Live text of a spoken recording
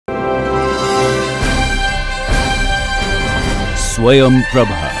Swayam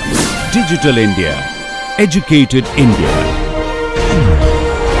Prabha. Digital India. Educated India.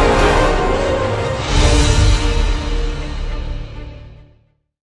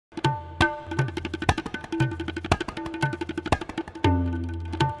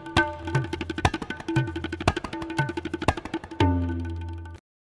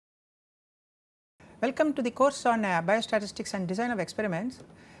 Welcome to the course on Biostatistics and Design of Experiments.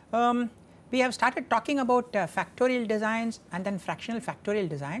 We have started talking about factorial designs and then fractional factorial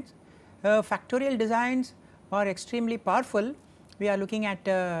designs. Factorial designs are extremely powerful. We are looking at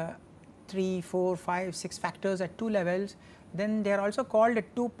 3, 4, 5, 6 factors at 2 levels. Then they are also called a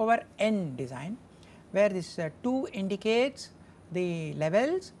 2 power n design, where this 2 indicates the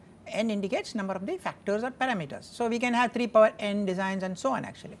levels, n indicates number of the factors or parameters. So, we can have 3 power n designs and so on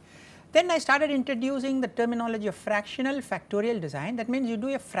actually. Then I started introducing the terminology of fractional factorial design. That means you do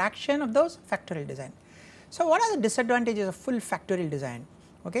a fraction of those factorial design. So, what are the disadvantages of full factorial design?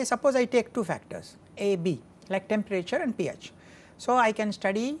 Okay, suppose I take 2 factors A, B, like temperature and pH. So, I can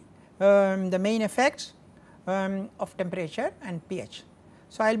study the main effects of temperature and pH.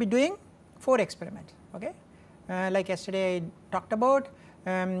 So, I will be doing 4 experiments. Okay, like yesterday I talked about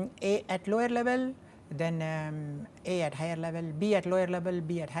A at lower level, then A at higher level, B at lower level,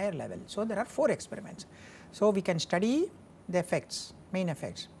 B at higher level. So, there are 4 experiments. So, we can study the effects, main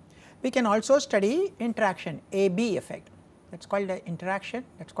effects. We can also study interaction, AB effect, that is called the interaction,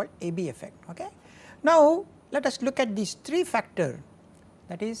 that is called AB effect. Okay. Now, let us look at these 3 factors,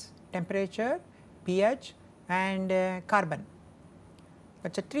 that is temperature, pH and carbon,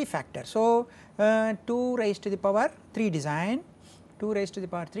 that is a 3 factor. So, 2 raised to the power 3 design, 2 raised to the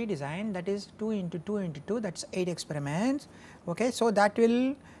power 3 design, that is 2 into 2 into 2, that is 8 experiments. Okay. So, that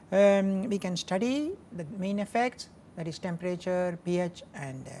will we can study the main effects, that is temperature, pH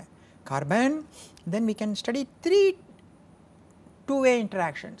and carbon. Then we can study 3 two-way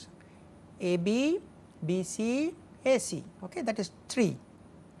interactions, AB, BC, AC, okay, that is 3.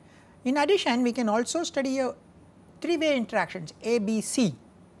 In addition, we can also study a 3-way interactions, ABC.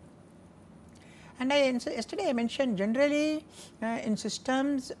 And yesterday I mentioned generally in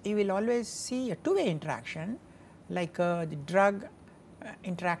systems you will always see a 2-way interaction, like the drug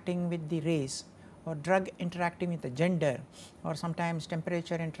interacting with the race, or drug interacting with the gender, or sometimes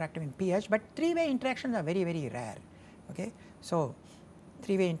temperature interacting with pH, but 3-way interactions are very rare. Okay. So,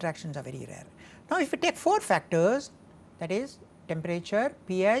 3-way interactions are very rare. Now, if we take 4 factors, that is temperature,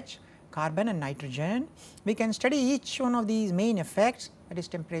 pH, carbon and nitrogen, we can study each one of these main effects, that is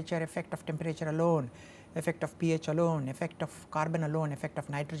temperature, effect of temperature alone, effect of pH alone, effect of carbon alone, effect of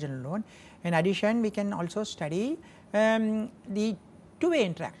nitrogen alone. In addition, we can also study the 2-way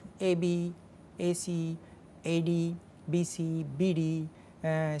interaction, AB, AC, AD, BC, BD,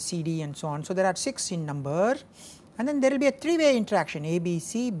 CD and so on. So, there are 6 in number, and then there will be a 3-way interaction,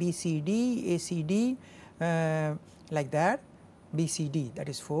 ABC, BCD, ACD, like that, BCD, that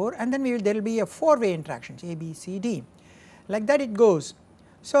is 4, and then there will be a 4-way interactions, ABCD, like that it goes.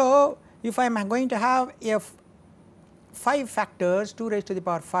 So, if I am going to have a 5 factors 2 raised to the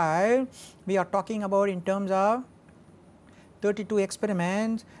power 5, we are talking about in terms of 32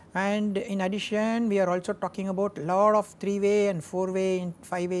 experiments, and in addition we are also talking about a lot of 3-way and 4-way and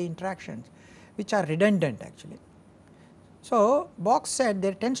 5-way interactions which are redundant actually. So, Box said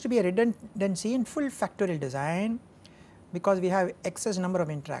there tends to be a redundancy in full factorial design because we have excess number of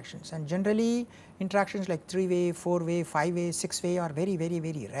interactions, and generally interactions like 3-way, 4-way, 5-way, 6-way are very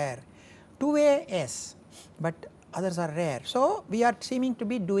rare. 2-way yes, but others are rare. So, we are seeming to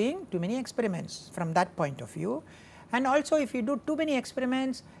be doing too many experiments from that point of view, and also if you do too many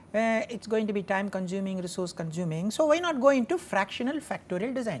experiments it is going to be time consuming, resource consuming. So, why not go into fractional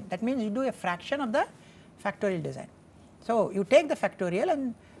factorial design? That means you do a fraction of the factorial design. So, you take the factorial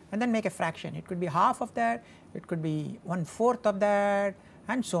and then make a fraction, it could be half of that, it could be 1/4 of that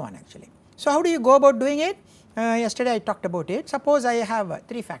and so on actually. So, how do you go about doing it? Yesterday I talked about it. Suppose I have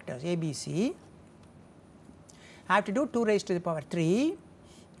 3 factors A, B, C, I have to do 2 raised to the power 3,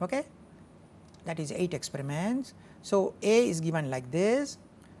 okay, that is 8 experiments. So, A is given like this,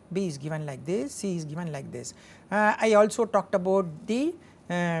 B is given like this, C is given like this. I also talked about the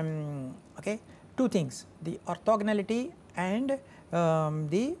okay, 2 things, the orthogonality and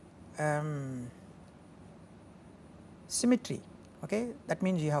the symmetry. Okay, that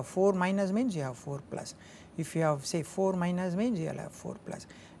means you have 4 minus means you have 4 plus. If you have say 4 minus means you will have 4 plus.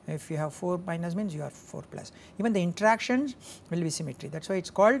 If you have 4 minus means you have 4 plus. Even the interactions will be symmetry. That is why it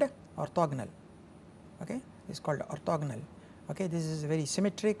is called orthogonal. Okay, it is called orthogonal. Okay, this is a very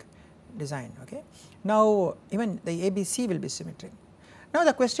symmetric design. Okay, now even the ABC will be symmetric. Now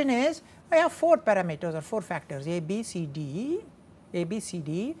the question is, I have 4 parameters or 4 factors A, B, C, D. A, B, C,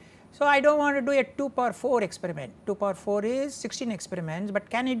 D. So, I do not want to do a 2 power 4 experiment, 2 power 4 is 16 experiments, but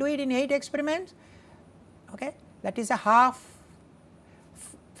can I do it in 8 experiments? Okay. That is a half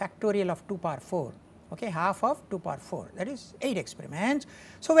factorial of 2 power 4, okay, half of 2 power 4, that is 8 experiments.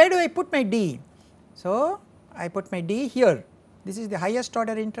 So, where do I put my D? So, I put my D here, this is the highest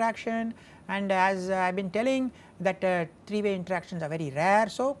order interaction, and as I have been telling that 3-way interactions are very rare.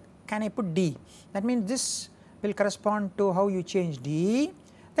 So, can I put D? That means this will correspond to how you change D.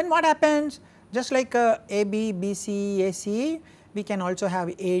 Then what happens? Just like AB, BC, AC, we can also have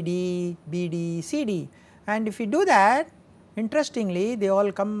AD, BD, CD, and if we do that, interestingly they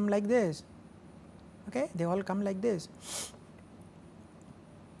all come like this, okay, they all come like this.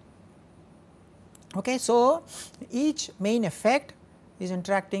 Okay, so each main effect is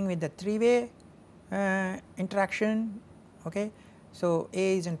interacting with the 3-way interaction, okay. So,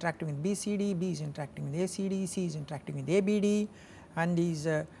 A is interacting with BCD, B is interacting with ACD, C is interacting with ABD, and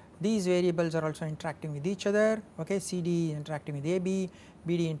these variables are also interacting with each other, okay. CD interacting with AB,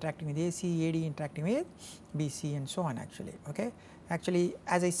 BD interacting with AC, AD interacting with BC, and so on actually, okay. Actually,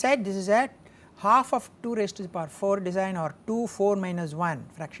 as I said, this is at half of 2 raised to the power 4 design, or 2 4 minus 1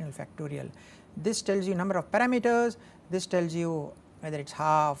 fractional factorial. This tells you number of parameters, this tells you whether it is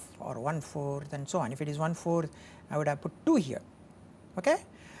half or 1/4 and so on. If it is 1/4, I would have put 2 here, okay.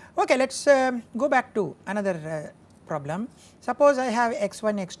 Okay, let us go back to another problem. Suppose I have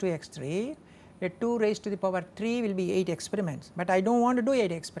x1, x2, x3, a 2 raised to the power 3 will be 8 experiments, but I do not want to do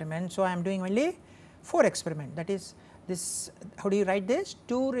 8 experiments. So, I am doing only 4 experiments, that is this, how do you write this,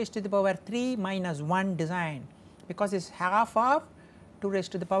 2 raised to the power 3 minus 1 design, because it is half of 2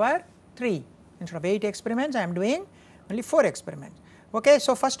 raised to the power 3. Instead of 8 experiments, I am doing only 4 experiments. Okay,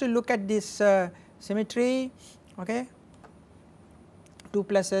 so first we look at this symmetry, okay, 2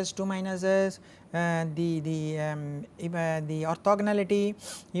 pluses, 2 minuses, the orthogonality,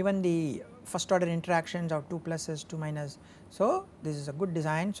 even the first order interactions of 2 pluses, 2 minus. So, this is a good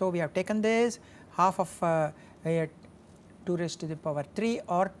design. So, we have taken this half of 2 raised to the power 3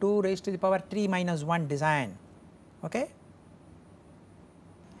 or 2 raised to the power 3 minus 1 design, okay.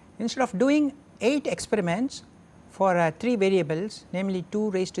 Instead of doing 8 experiments for 3 variables, namely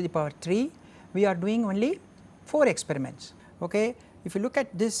 2 raised to the power 3, we are doing only 4 experiments, okay. If you look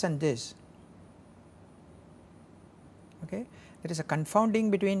at this and this, okay, there is a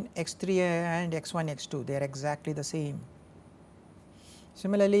confounding between x3 and x1, x2, they are exactly the same.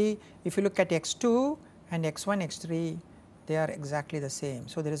 Similarly, if you look at x2 and x1, x3, they are exactly the same.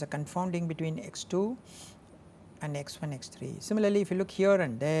 So, there is a confounding between x2 and x1, x3. Similarly, if you look here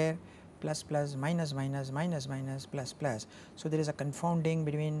and there, plus plus, minus minus, minus minus, plus plus. So, there is a confounding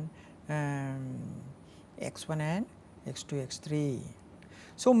between x1 and x2, x3.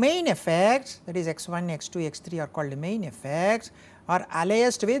 So, main effects, that is x1, x2, x3 are called main effects, are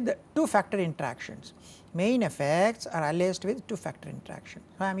allied with 2 factor interactions. Main effects are allied with 2 factor interactions.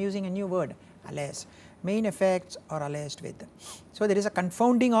 So, I am using a new word, allied. Main effects are allied with. So, there is a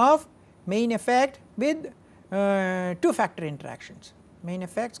confounding of main effect with 2 factor interactions, main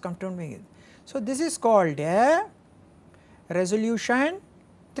effects confounding with. So, this is called a resolution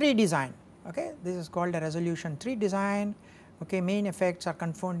 3 design, okay. This is called a resolution 3 design, okay. Main effects are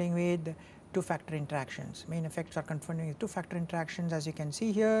confounding with 2 factor interactions, main effects are confounding with 2 factor interactions, as you can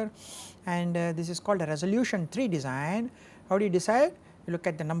see here, and this is called a resolution 3 design. How do you decide? You look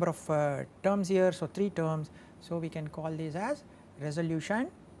at the number of terms here, so 3 terms, so we can call this as resolution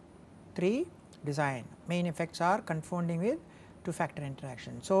 3 design. Main effects are confounding with 2 factor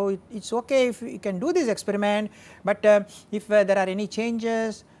interaction. So, it is okay if you can do this experiment, but if there are any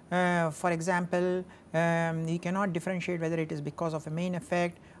changes, for example, you cannot differentiate whether it is because of a main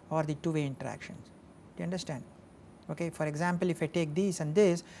effect or the 2-way interactions. Do you understand? Okay. For example, if I take this and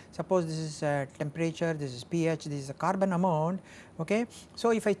this, suppose this is temperature, this is pH, this is a carbon amount, okay.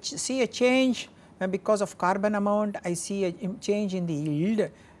 So, if I see a change because of carbon amount, I see a change in the yield,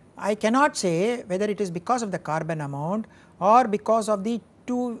 I cannot say whether it is because of the carbon amount or because of the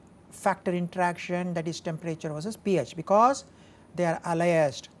 2 factor interaction, that is temperature versus pH, because they are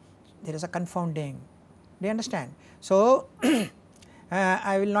allied, there is a confounding. Do you understand? So,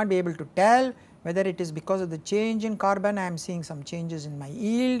 I will not be able to tell whether it is because of the change in carbon I am seeing some changes in my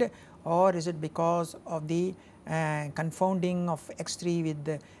yield, or is it because of the confounding of x3 with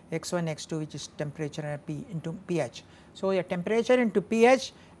the x1, x2, which is temperature into pH. So, a temperature into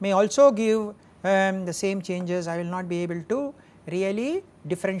pH may also give the same changes. I will not be able to really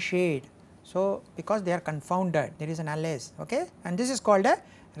differentiate. So, because they are confounded, there is an alias, okay, and this is called a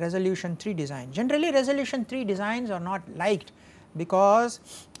resolution 3 design. Generally, resolution 3 designs are not liked because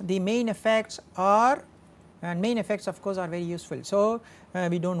the main effects are and main effects of course are very useful. So,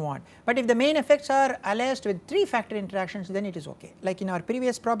 we do not want, but if the main effects are allied with 3 factor interactions, then it is okay. Like in our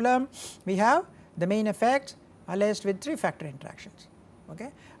previous problem we have the main effects allied with 3 factor interactions,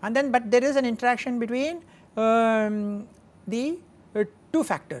 okay. And then but there is an interaction between the 2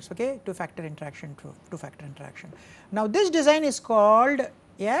 factors, okay, 2 factor interaction. Now this design is called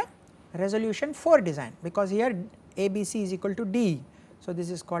a resolution 4 design, because here ABC is equal to D. So this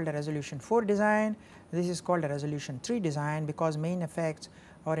is called a resolution 4 design, this is called a resolution 3 design, because main effects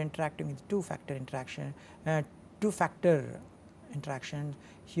are interacting with 2 factor interaction, 2 factor interactions.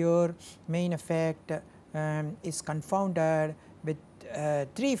 Here main effect is confounded with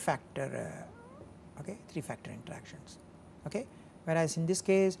 3 factor okay, 3 factor interactions, okay, whereas in this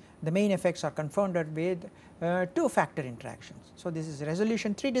case the main effects are confounded with 2 factor interactions. So this is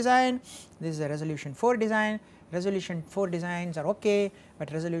resolution 3 design, this is a resolution 4 design. Resolution 4 designs are okay,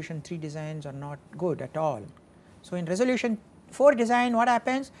 but resolution 3 designs are not good at all. So in resolution 4 design what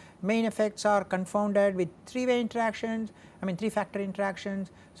happens, main effects are confounded with 3-way interactions, I mean 3 factor interactions.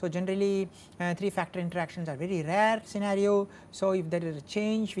 So generally 3 factor interactions are very rare scenario. So if there is a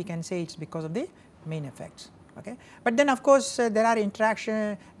change, we can say it is because of the main effects, okay. But then of course there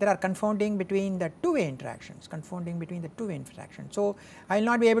are confounding between the 2-way interactions, So I will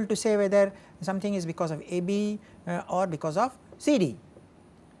not be able to say whether something is because of AB or because of CD,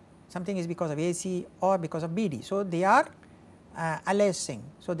 something is because of AC or because of BD. So they are aliasing,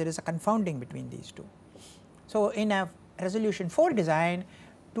 so there is a confounding between these two. So in a resolution 4 design,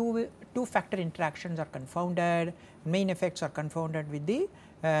 2 factor interactions are confounded, main effects are confounded with the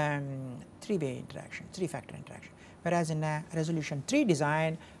 3-way interaction, 3 factor interaction, whereas in a resolution 3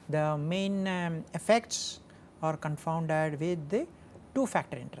 design the main effects are confounded with the 2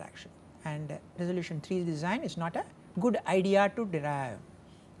 factor interaction, and resolution 3 design is not a good idea to derive,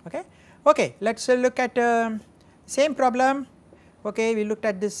 okay. Okay, let us look at same problem, okay. We looked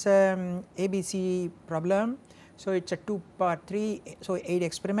at this ABC problem. So it is a 2 power 3, so 8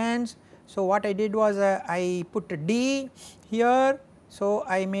 experiments. So what I did was I put a D here, so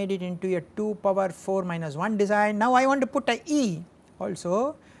I made it into a 2 power 4 minus 1 design. Now I want to put a E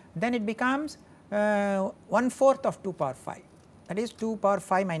also, then it becomes 1/4 of 2 power 5, that is 2 power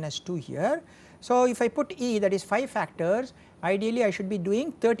 5 minus 2 here. So if I put E, that is 5 factors, ideally I should be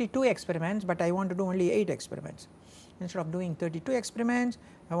doing 32 experiments, but I want to do only 8 experiments. Instead of doing 32 experiments,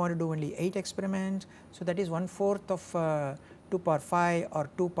 I want to do only 8 experiments. So that is 1/4 of 2 power 5 or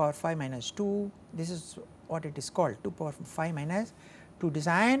 2 power 5 minus 2, this is what it is called, 2 power 5 minus 2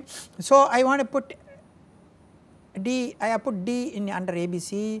 design. So I want to put D, I have put D in under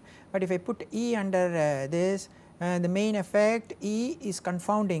ABC, but if I put E under this, the main effect E is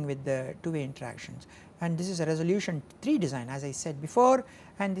confounding with the 2-way interactions, and this is a resolution 3 design as I said before,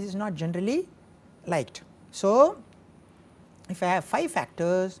 and this is not generally liked. So if I have 5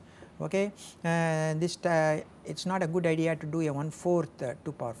 factors, okay, this it is not a good idea to do a 1/4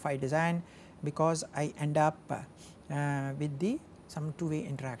 2 power 5 design, because I end up with the some 2-way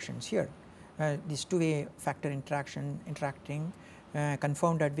interactions here, this 2-way factor interacting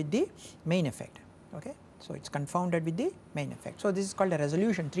confounded with the main effect, okay. So it is confounded with the main effect. So this is called a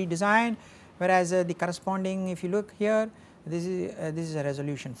resolution 3 design, whereas the corresponding, if you look here, this is a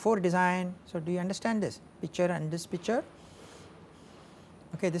resolution 4 design. So do you understand this picture and this picture?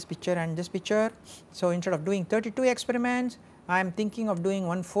 Okay, this picture and this picture. So instead of doing 32 experiments, I am thinking of doing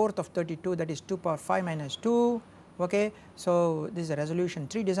 1/4 of 32, that is 2 power 5 minus 2, okay. So this is a resolution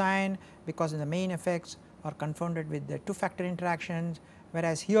 3 design, because the main effects are confounded with the 2 factor interactions,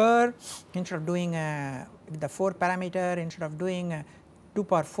 whereas here instead of doing the 4 parameter, instead of doing 2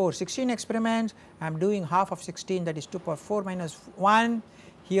 power 4 16 experiments, I am doing half of 16, that is 2 power 4 minus 1.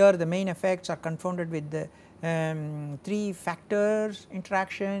 Here the main effects are confounded with the 3 factors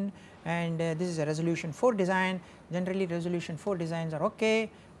interaction, and this is a resolution 4 design. Generally resolution 4 designs are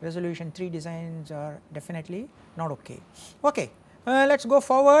okay, resolution 3 designs are definitely not okay. Okay, let us go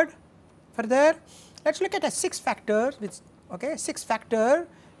forward further. Let us look at a 6 factors, which, okay, 6 factor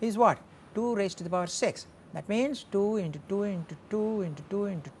is what, 2 raised to the power 6, that means 2 into 2 into 2 into 2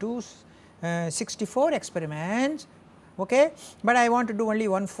 into 2, 64 experiments, okay, but I want to do only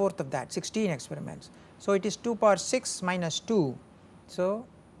 1/4 of that, 16 experiments. So it is 2 power 6 minus 2. So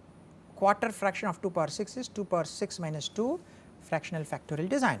quarter fraction of 2 power 6 is 2 power 6 minus 2 fractional factorial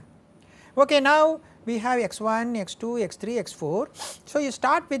design. Okay, now we have x1, x2, x3, x4. So you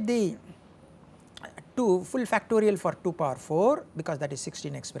start with the 2 full factorial for 2 power 4, because that is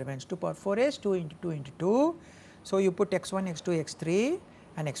 16 experiments. 2 power 4 is 2 into 2 into 2. So you put x1, x2, x3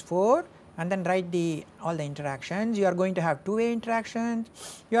 and x4, and then write all the interactions. You are going to have two-way interactions,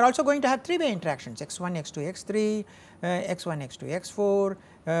 you are also going to have three-way interactions, x1, x2, x3, x1, x2, x4,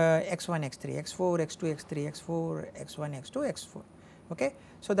 x1, x3, x4, x2, x3, x4, x1, x2, x4. Okay.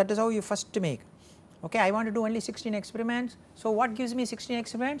 So, that is how you first make. Okay. I want to do only 16 experiments. So, what gives me 16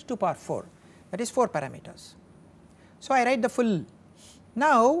 experiments? 2 power 4, that is 4 parameters. So, I write the full.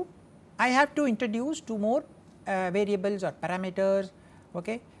 Now, I have to introduce 2 more variables or parameters.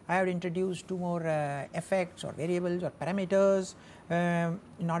 Okay. I have to introduce 2 more effects or variables or parameters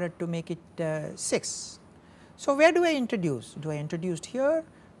in order to make it 6. So, where do I introduce? Do I introduce here?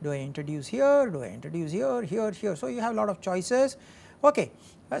 Do I introduce here? Do I introduce here, here, here? So, you have a lot of choices. Okay.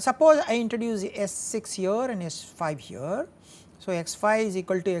 Suppose I introduce S6 here and S5 here. So, x5 is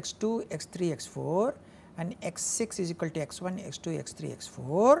equal to x2, x3, x4 and x6 is equal to x1, x2, x3,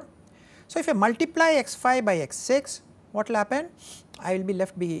 x4. So, if I multiply x5 by x6, what will happen? I will be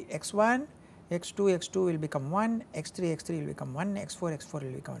left by x1, x2, x2 will become 1, x3, x3 will become 1, x4, x4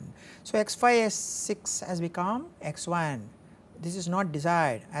 will become 1. So, x5, s6 has become x1. This is not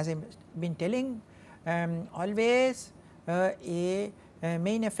desired, as I have been telling always a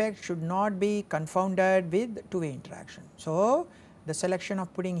main effect should not be confounded with two-way interaction. So, the selection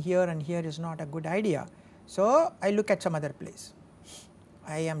of putting here and here is not a good idea. So, I look at some other place.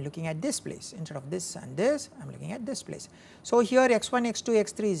 I am looking at this place instead of this and this, I am looking at this place. So, here x1, x2,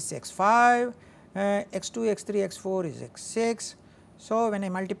 x3 is x5, x2, x3, x4 is x6. So, when I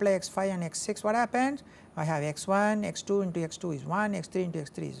multiply x5 and x6, what happens? I have x1, x2 into x2 is 1, x3 into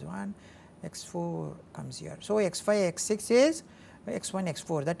x3 is 1, x4 comes here. So, x5, x6 is x1,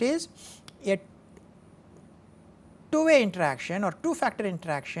 x4, that is a two-way interaction or two-factor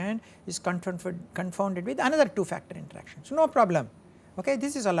interaction is confounded with another two-factor interaction. So, no problem. Okay,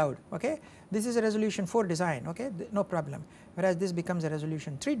 this is allowed. Okay, this is a resolution 4 design. Okay, no problem. Whereas this becomes a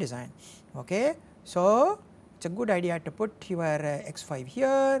resolution 3 design. Okay, so it's a good idea to put your x5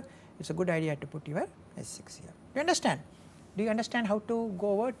 here. It's a good idea to put your s6 here. Do you understand? Do you understand how to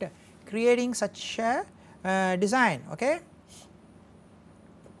go about creating such a design? Okay,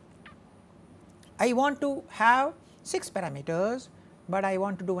 I want to have 6 parameters, but I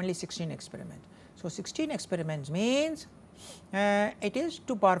want to do only 16 experiments. So, 16 experiments means it is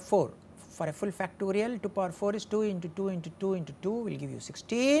 2 power 4. For a full factorial, 2 power 4 is 2 into 2 into 2 into 2 will give you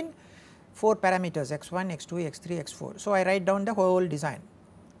 16, 4 parameters x1, x2, x3, x4. So, I write down the whole design.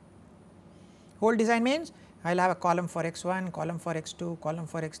 Whole design means I will have a column for x1, column for x2, column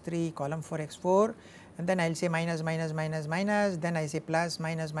for x3, column for x4, and then I will say minus, minus, minus, minus, then I say plus,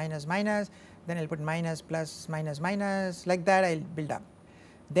 minus, minus, minus, then I will put minus, plus, minus, minus, like that I will build up.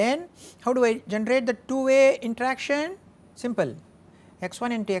 Then how do I generate the two-way interaction? Simple.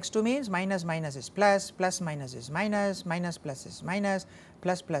 x1 into x2 means minus minus is plus, plus minus is minus, minus plus is minus,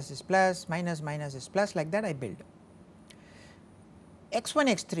 plus plus is plus, minus minus is plus, like that I build. x1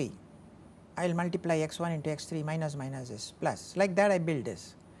 x3 I will multiply x1 into x3, minus minus is plus, like that I build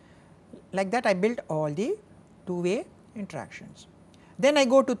this. Like that I built all the two-way interactions. Then I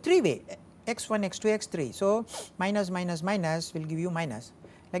go to three-way x1, x2, x3. So, minus minus minus will give you minus,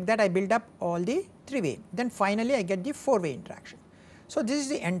 like that I build up all the three-way. Then finally, I get the four-way interaction. So, this is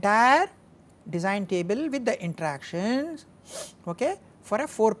the entire design table with the interactions, okay, for a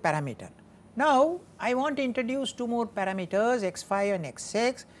 4 parameter. Now, I want to introduce 2 more parameters x5 and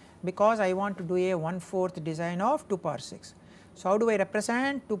x6 because I want to do a 1/4 design of 2 power 6. So, how do I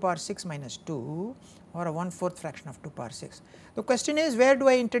represent 2 power 6 minus 2 or a 1/4 fraction of 2 power 6? The question is, where do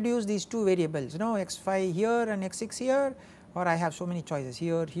I introduce these 2 variables, x5 here and x6 here, or I have so many choices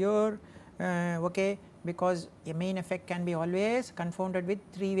here, here, okay, because a main effect can be always confounded with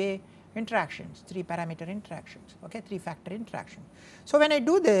 3-way interactions, 3 parameter interactions, okay, 3 factor interaction. So, when I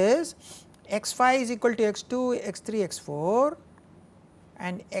do this, x5 is equal to x2, x3, x4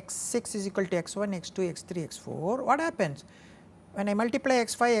 and x6 is equal to x1, x2, x3, x4, what happens? When I multiply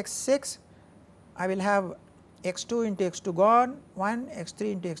x5, x6, I will have x2 into x2 gone 1,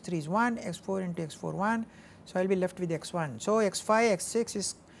 x3 into x3 is 1, x4 into x4 1. So, I will be left with x1. So, x5, x6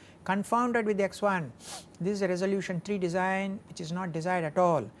 is confounded with x1. This is a resolution 3 design which is not desired at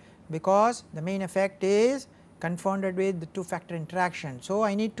all because the main effect is confounded with the 2 factor interaction. So,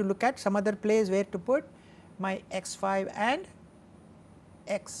 I need to look at some other place where to put my x5 and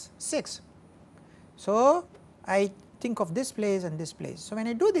x6. So, I think of this place and this place. So, when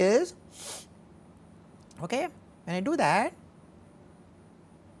I do this, okay, when I do that,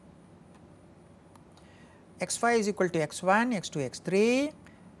 x5 is equal to x1, x2, x3,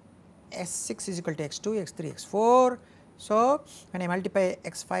 s6 is equal to x2, x3, x4. So, when I multiply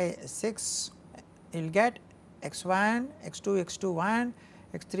x5, 6, you will get x1, x2, x2, 1,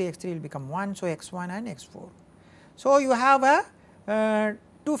 x3 will become 1. So, x1 and x4. So, you have a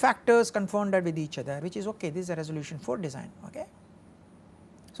 2 factors confounded with each other, which is okay. This is a resolution 4 design. Okay.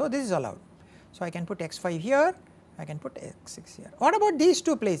 So, this is allowed. So, I can put x5 here, I can put x6 here. What about these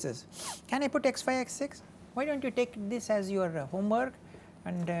 2 places? Can I put x5, x6? Why do not you take this as your homework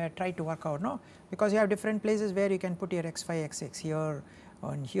and try to work out, no? Because you have different places where you can put your x5, x6 here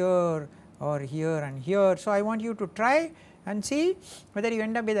and here or here and here. So, I want you to try and see whether you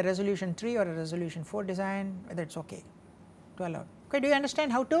end up with a resolution 3 or a resolution 4 design, whether it is okay to allow. Okay, do you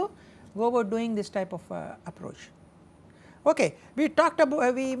understand how to go about doing this type of approach? Okay, we talked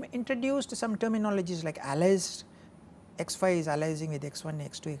about, we introduced some terminologies like aliased, x5 is aliasing with x1,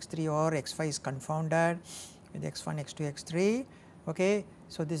 x2, x3, or x5 is confounded with x1, x2, x3. Okay,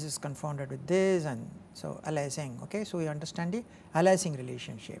 so this is confounded with this, and so aliasing. Okay, so we understand the aliasing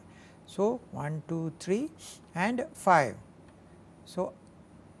relationship. So 1, 2, 3 and 5. So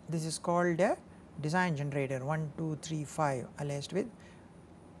this is called a design generator 1, 2, 3, 5 aliased with,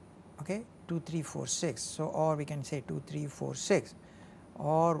 okay, 2, 3, 4, 6. So, or we can say 2, 3, 4, 6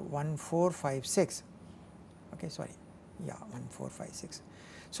 or 1, 4, 5, 6. Okay, sorry, yeah, 1, 4, 5, 6.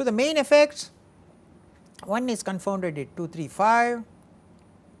 So, the main effects, one is confounded with 2, 3, 5.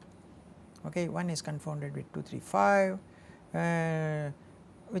 Okay, one is confounded with 2, 3, 5,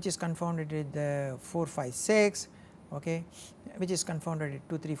 which is confounded with 4, 5, 6. Okay, which is confounded with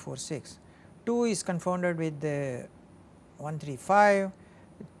 2, 3, 4, 6. 2 is confounded with 1, 3, 5,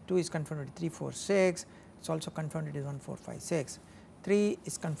 2 is confounded with 3, 4, 6, it is also confounded with 1, 4, 5, 6, 3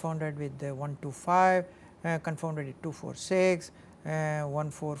 is confounded with 1, 2, 5, confounded with 2, 4, 6,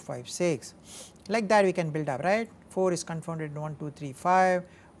 1, 4, 5, 6, like that we can build up, right. 4 is confounded with 1, 2, 3, 5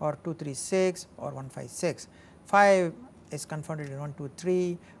 or 2, 3, 6 or 1, 5, 6, 5 is confounded with 1, 2,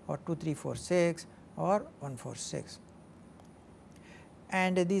 3 or 2, 3, 4, 6 or 1, 4, 6,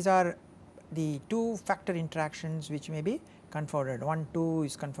 and these are the 2 factor interactions which may be confounded. 1, 2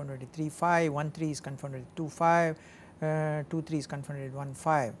 is confounded with 3, 5, 1, 3 is confounded with 2, 5, 2, 3 is confounded with 1,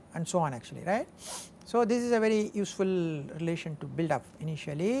 5, and so on actually, right. So, this is a very useful relation to build up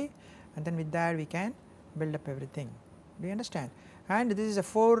initially, and then with that we can build up everything. Do you understand? And this is a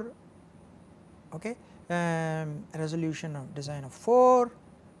 4, okay, resolution of design of 4,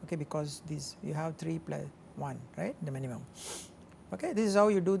 okay, because this you have 3 plus 1, right, the minimum. Okay, this is how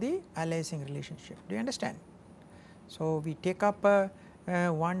you do the aliasing relationship. Do you understand? So, we take up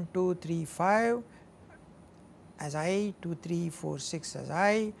 1, 2, 3, 5 as I, 2, 3, 4, 6 as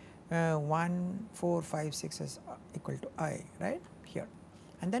I, 1, 4, 5, 6 as equal to I, right here,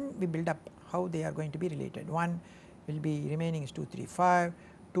 and then we build up how they are going to be related. 1 will be remaining is 2, 3, 5,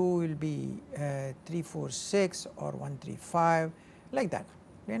 2 will be 3, 4, 6 or 1, 3, 5, like that.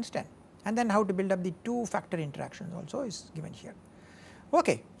 Do you understand? And then how to build up the 2 factor interactions also is given here.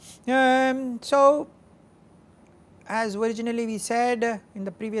 Okay. So, as originally we said in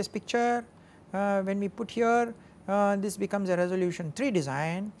the previous picture, when we put here this becomes a resolution 3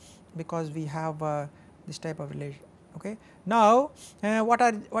 design because we have this type of relation. Okay. Now, what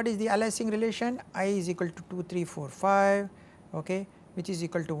is the aliasing relation? I is equal to 2, 3, 4, 5, okay, which is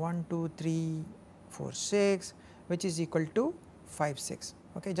equal to 1, 2, 3, 4, 6, which is equal to 5, 6.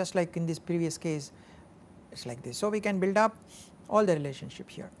 Okay, just like in this previous case, it is like this. So, we can build up all the relationship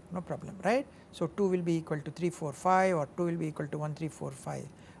here, no problem, right. So, 2 will be equal to 3, 4, 5 or 2 will be equal to 1, 3, 4, 5,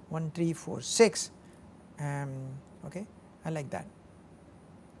 1, 3, 4, 6, okay, I like that.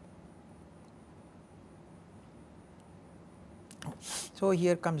 So,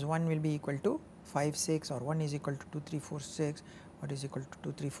 here comes 1 will be equal to 5, 6 or 1 is equal to 2, 3, 4, 6 or is equal to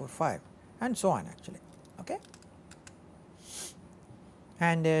 2, 3, 4, 5 and so on actually, okay.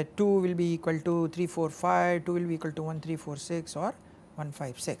 And 2 will be equal to 3, 4, 5, 2 will be equal to 1, 3, 4, 6 or 1,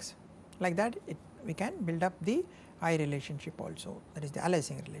 5, 6, like that we can build up the I relationship also, that is the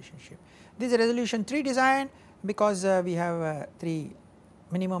aliasing relationship. This is a resolution 3 design because we have 3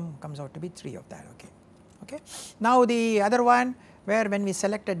 minimum comes out to be 3 of that, okay. Okay. Now, the other one where when we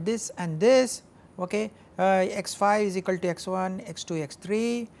selected this and this, okay, x5 is equal to x1, x2,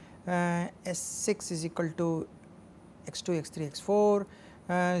 x3, s6 is equal to x2, x3, x4.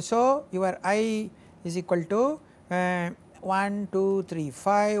 So, your I is equal to 1, 2, 3,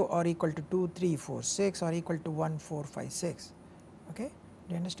 5 or equal to 2, 3, 4, 6 or equal to 1, 4, 5, 6. Okay. Do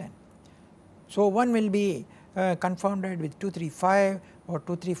you understand? So, 1 will be confounded with 2, 3, 5 or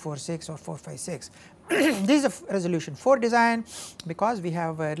 2, 3, 4, 6 or 4, 5, 6. This is a resolution 4 design because we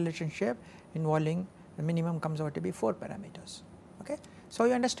have a relationship involving the minimum comes out to be 4 parameters. Okay. So,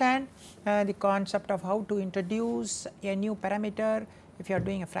 you understand the concept of how to introduce a new parameter if you are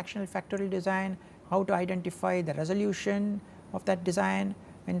doing a fractional factorial design, how to identify the resolution of that design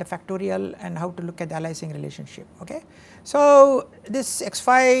in the factorial and how to look at the aliasing relationship. Okay. So, this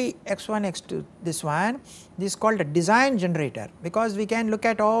x5, x1, x2, this is called a design generator, because we can look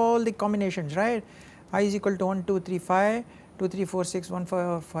at all the combinations, right. I is equal to 1, 2, 3, 5, 2, 3, 4, 6, 1,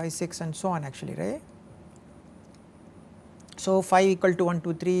 4, 5, 6 and so on actually, right. So, 5 equal to 1,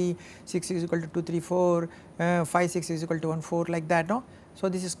 2, 3, 6 is equal to 2, 3, 4, 5, 6 is equal to 1, 4 like that, no. So,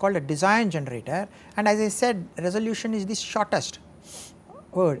 this is called a design generator, and as I said, resolution is the shortest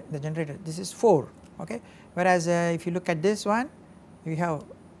word, the generator, this is 4, okay. Whereas, if you look at this one, we have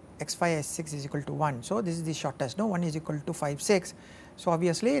x5 s6 is equal to 1. So, this is the shortest, no, 1 is equal to 5, 6. So,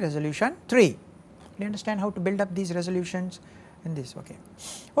 obviously resolution 3. Do you understand how to build up these resolutions in this? Okay.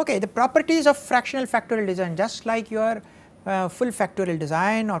 Okay, the properties of fractional factorial design, just like your full factorial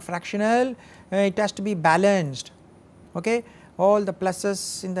design or fractional, it has to be balanced. Okay. All the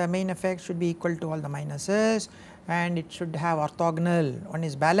pluses in the main effect should be equal to all the minuses, and it should have orthogonal. One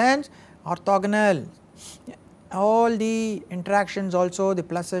is balanced, orthogonal. All the interactions also, the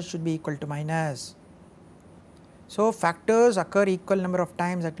pluses should be equal to minus. So, factors occur equal number of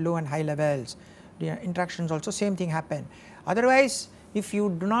times at low and high levels. The interactions also same thing happen. Otherwise, if you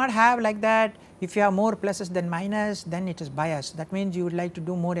do not have like that, if you have more pluses than minus, then it is biased. That means you would like to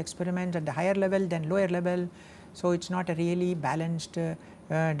do more experiments at the higher level than lower level. So, it is not a really balanced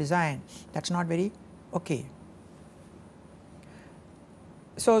design, that is not very okay.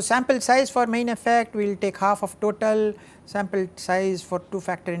 So, sample size for main effect we will take half of total, sample size for 2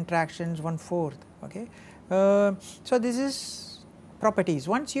 factor interactions 1/4. Okay. So, this is properties.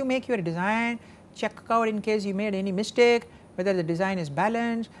 Once you make your design, check out in case you made any mistake, whether the design is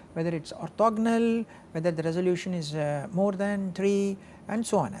balanced, whether it is orthogonal, whether the resolution is more than 3 and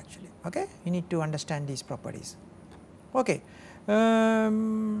so on actually. Okay. You need to understand these properties. Okay.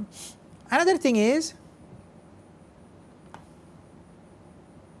 Another thing is,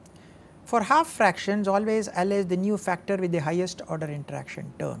 for half fractions always alias the new factor with the highest order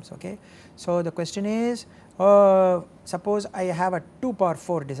interaction terms. Okay. So, the question is, suppose I have a 2 power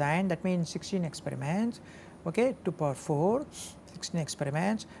 4 design, that means 16 experiments, okay, 2 power 4, 16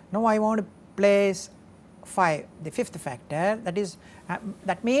 experiments. Now, I want to place 5, the 5th factor, that is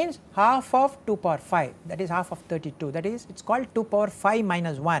that means half of 2 power 5, that is half of 32, that is it is called 2 power 5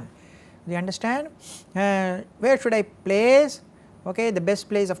 minus 1. Do you understand? Where should I place? Okay, the best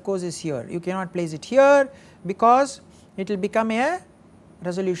place of course is here. You cannot place it here because it will become a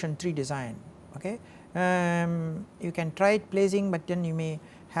resolution 3 design. Okay. You can try placing, but then you may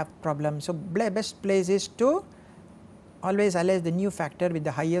have problems. So, best place is to always alias the new factor with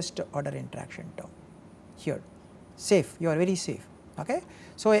the highest order interaction term here, safe, you are very safe. Okay.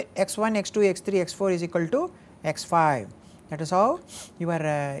 So, x1, x2, x3, x4 is equal to x5. That is how your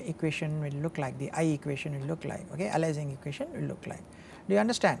equation will look like, the I equation will look like, okay, aliasing equation will look like. Do you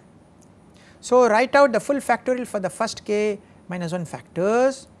understand? So, write out the full factorial for the first k minus 1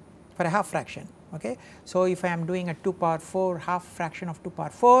 factors for a half fraction. Okay. So, if I am doing a 2 power 4 half fraction of 2 power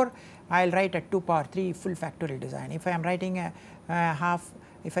 4, I will write a 2 power 3 full factorial design. If I am writing a half,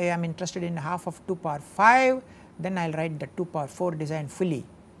 if I am interested in half of 2 power 5, then I will write the 2 power 4 design fully.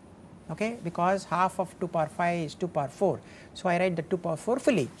 Okay, because half of 2 power 5 is 2 power 4. So, I write the 2 power 4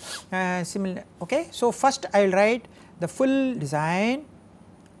 fully similar. Okay. So, first I will write the full design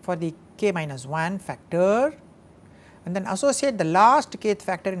for the k minus 1 factor, and then associate the last kth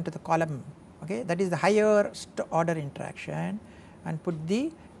factor into the column, okay, that is the highest order interaction, and put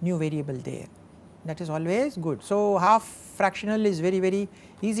the new variable there. That is always good. So, half fractional is very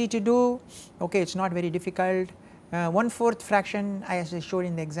easy to do, okay, it is not very difficult. 1/4 fraction as I showed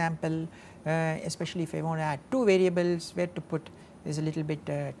in the example, especially if I want to add 2 variables, where to put is a little bit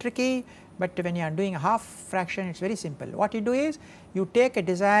tricky, but when you are doing a half fraction it is very simple. What you do is you take a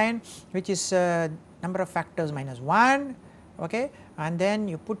design which is number of factors minus 1, okay, and then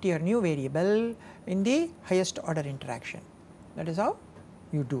you put your new variable in the highest order interaction. That is how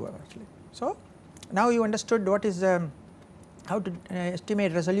you do actually. So, now you understood what is how to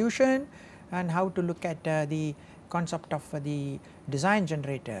estimate resolution and how to look at the concept of the design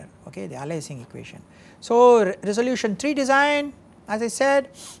generator, okay, the aliasing equation. So, resolution 3 design, as I said,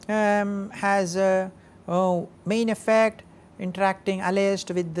 has main effect interacting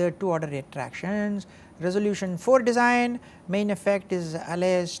aliased with the 2 order interactions. Resolution 4 design, main effect is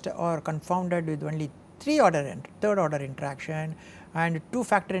aliased or confounded with only 3rd order interaction, and 2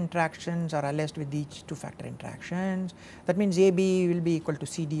 factor interactions are aliased with each 2 factor interactions. That means AB will be equal to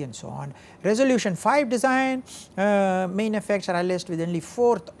CD and so on. Resolution 5 design, main effects are aliased with only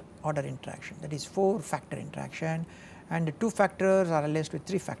 4th order interaction, that is 4 factor interaction, and the 2 factors are aliased with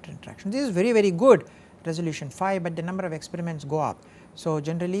 3 factor interaction. This is very good resolution 5, but the number of experiments go up. So,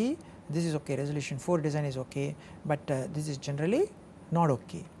 generally this is okay, resolution 4 design is okay, but this is generally not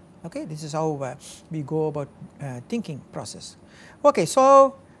okay. Okay, this is how we go about thinking process. Okay,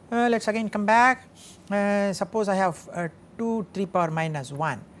 so let us again come back. Suppose I have 2 3 power minus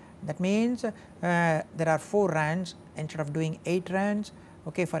 1, that means there are 4 runs instead of doing 8 runs.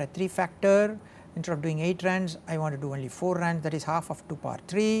 Okay, for a 3 factor, instead of doing 8 runs I want to do only 4 runs, that is half of 2 power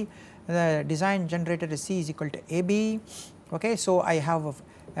 3. The design generator is C is equal to AB. Okay, so I have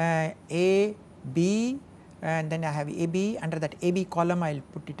A, B, and then I have AB. Under that AB column I will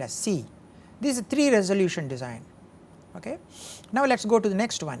put it as C. This is a 3 resolution design. Okay. Now let us go to the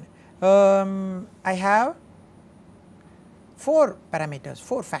next one. I have 4 parameters,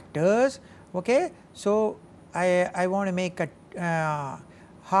 4 factors. Okay. So I want to make a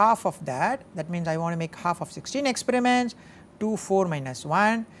half of that, that means I want to make half of 16 experiments, 2 4 minus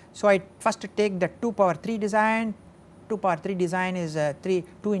 1. So I first take the 2 power 3 design. 2 power 3 design is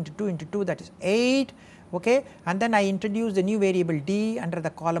 2 into 2 into 2, that is 8. Okay, and then I introduce the new variable D under the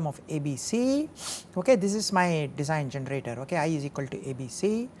column of ABC. Okay, this is my design generator. Okay, I is equal to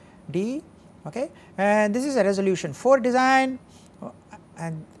ABC D. Okay, and this is a resolution 4 design,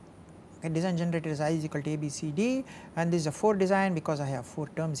 and design generator is I is equal to ABCD, and this is a 4 design because I have 4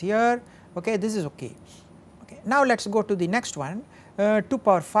 terms here. Okay, this is okay. Okay, now let us go to the next one. 2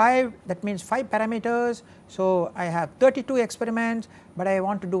 power 5, that means 5 parameters. So I have 32 experiments, but I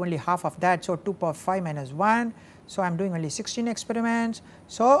want to do only half of that. So 2 power 5 minus 1. So I am doing only 16 experiments.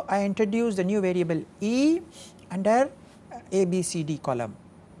 So I introduce the new variable E under ABCD column.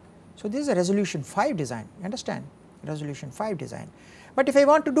 So this is a resolution 5 design, you understand, resolution 5 design. But if I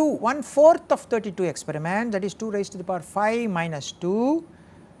want to do 1/4 of 32 experiments, that is 2 raised to the power 5 minus 2,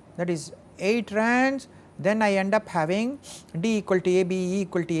 that is 8 runs, then I end up having D equal to AB, E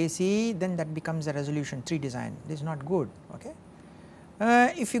equal to AC, then that becomes a resolution 3 design. This is not good. Okay.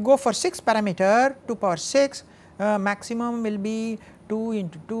 If you go for 6 parameter, 2 power 6, maximum will be 2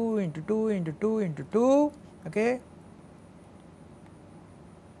 into 2 into 2 into 2 into 2. Okay.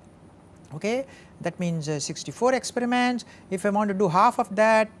 Okay, that means 64 experiments. If I want to do half of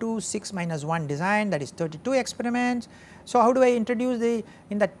that, 2 6 minus 1 design, that is 32 experiments. So how do I introduce the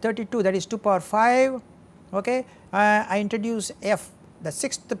in that 32, that is 2 power 5. Okay, I introduce F, the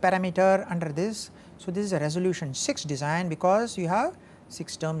 6th parameter under this. So this is a resolution 6 design because you have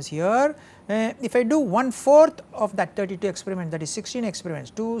 6 terms here. If I do 1/4 of that 32 experiments, that is 16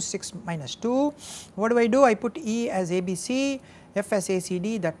 experiments, 2 6 minus 2, what do? I put E as ABC, F as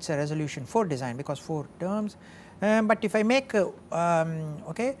ACD, that is a resolution 4 design because 4 terms. But if I make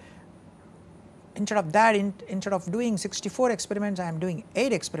okay, instead of that, instead of doing 64 experiments, I am doing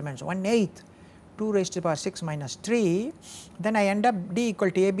 8 experiments, 1/8, 2 raised to the power 6 minus 3, then I end up D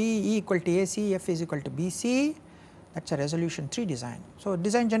equal to AB, E equal to AC, F is equal to BC, that is a resolution 3 design. So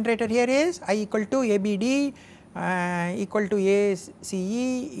design generator here is I equal to ABD equal to ACE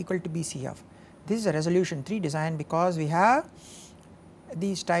equal to BCF. This is a resolution 3 design because we have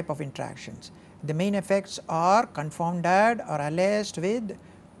these type of interactions. The main effects are confounded or allied with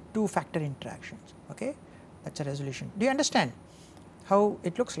 2 factor interactions. Okay, that is a resolution. Do you understand how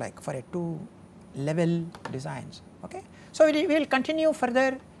it looks like for a 2 level designs? Okay. So we will continue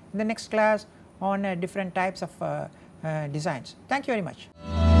further in the next class on different types of designs. Thank you very much.